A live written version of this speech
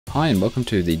Hi and welcome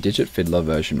to the Digit Fiddler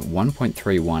version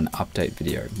 1.3.1 update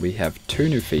video. We have two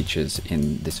new features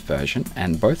in this version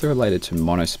and both are related to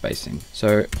monospacing.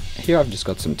 So here I've just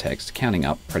got some text counting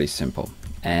up, pretty simple.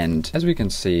 And as we can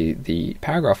see, the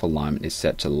paragraph alignment is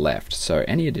set to left, so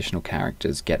any additional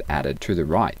characters get added to the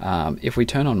right. If we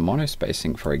turn on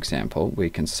monospacing, for example, we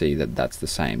can see that that's the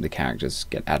same. The characters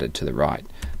get added to the right.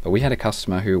 But we had a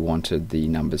customer who wanted the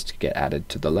numbers to get added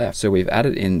to the left. So we've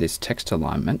added in this text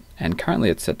alignment, and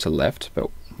currently it's set to left, but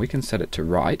we can set it to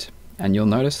right. And you'll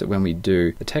notice that when we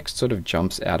do, the text sort of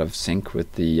jumps out of sync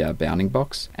with the bounding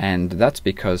box, and that's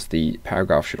because the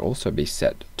paragraph should also be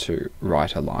set to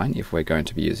right align if we're going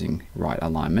to be using right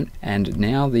alignment. And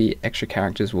now the extra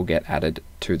characters will get added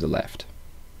to the left.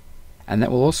 And that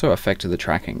will also affect the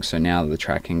tracking. So now the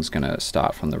tracking is going to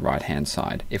start from the right hand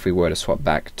side. If we were to swap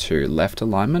back to left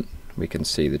alignment, we can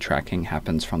see the tracking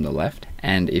happens from the left.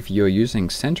 And if you're using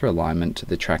center alignment,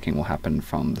 the tracking will happen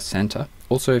from the center.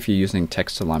 Also, if you're using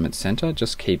text alignment center,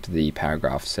 just keep the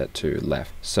paragraph set to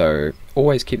left. So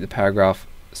always keep the paragraph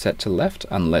set to left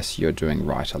unless you're doing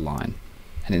right align.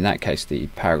 And in that case, the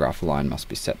paragraph align must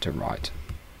be set to right.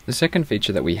 The second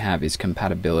feature that we have is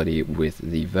compatibility with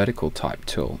the vertical type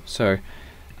tool. So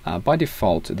by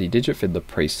default, the Digit Fiddler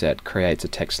preset creates a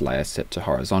text layer set to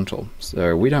horizontal.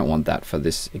 So we don't want that for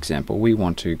this example. We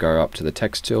want to go up to the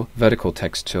text tool, vertical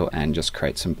text tool, and just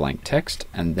create some blank text,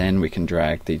 and then we can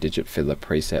drag the Digit Fiddler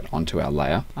preset onto our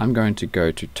layer. I'm going to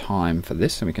go to time for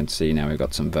this, and we can see now we've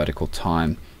got some vertical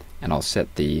time, and I'll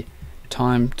set the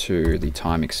time to the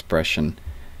time expression,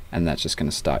 and that's just going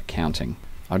to start counting.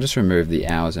 I'll just remove the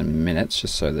hours and minutes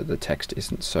just so that the text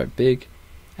isn't so big.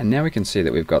 And now we can see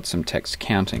that we've got some text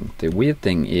counting. The weird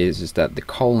thing is that the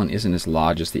colon isn't as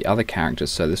large as the other characters,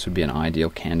 so this would be an ideal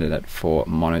candidate for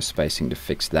monospacing to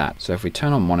fix that. So if we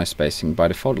turn on monospacing, by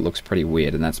default it looks pretty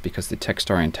weird, and that's because the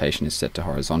text orientation is set to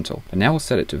horizontal. But now we'll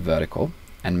set it to vertical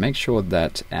and make sure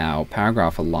that our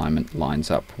paragraph alignment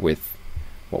lines up with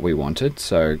what we wanted.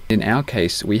 So in our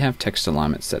case, we have text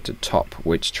alignment set to top,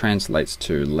 which translates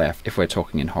to left. If we're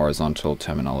talking in horizontal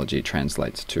terminology,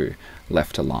 translates to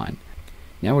left align.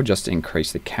 Now we'll just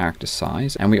increase the character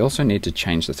size, and we also need to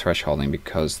change the thresholding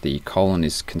because the colon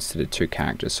is considered two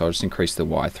characters, so I'll just increase the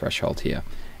Y threshold here,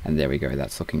 and there we go,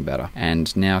 that's looking better.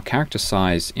 And now character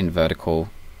size in vertical,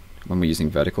 when we're using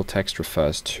vertical text,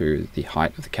 refers to the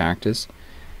height of the characters,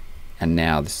 and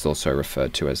now this is also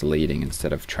referred to as leading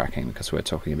instead of tracking because we're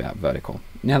talking about vertical.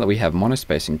 Now that we have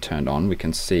monospacing turned on, we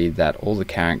can see that all the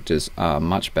characters are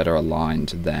much better aligned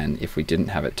than if we didn't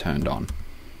have it turned on.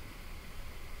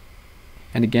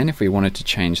 And again, if we wanted to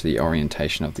change the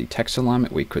orientation of the text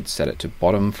alignment, we could set it to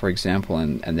bottom, for example,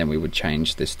 and then we would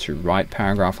change this to right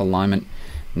paragraph alignment.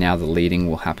 Now the leading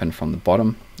will happen from the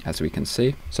bottom, as we can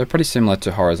see. So pretty similar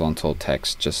to horizontal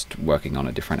text, just working on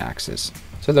a different axis.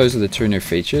 So those are the two new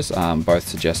features, both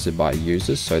suggested by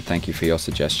users, so thank you for your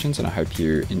suggestions, and I hope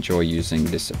you enjoy using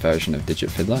this version of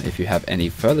Digit Fiddler. If you have any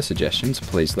further suggestions,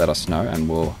 please let us know and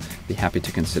we'll be happy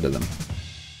to consider them.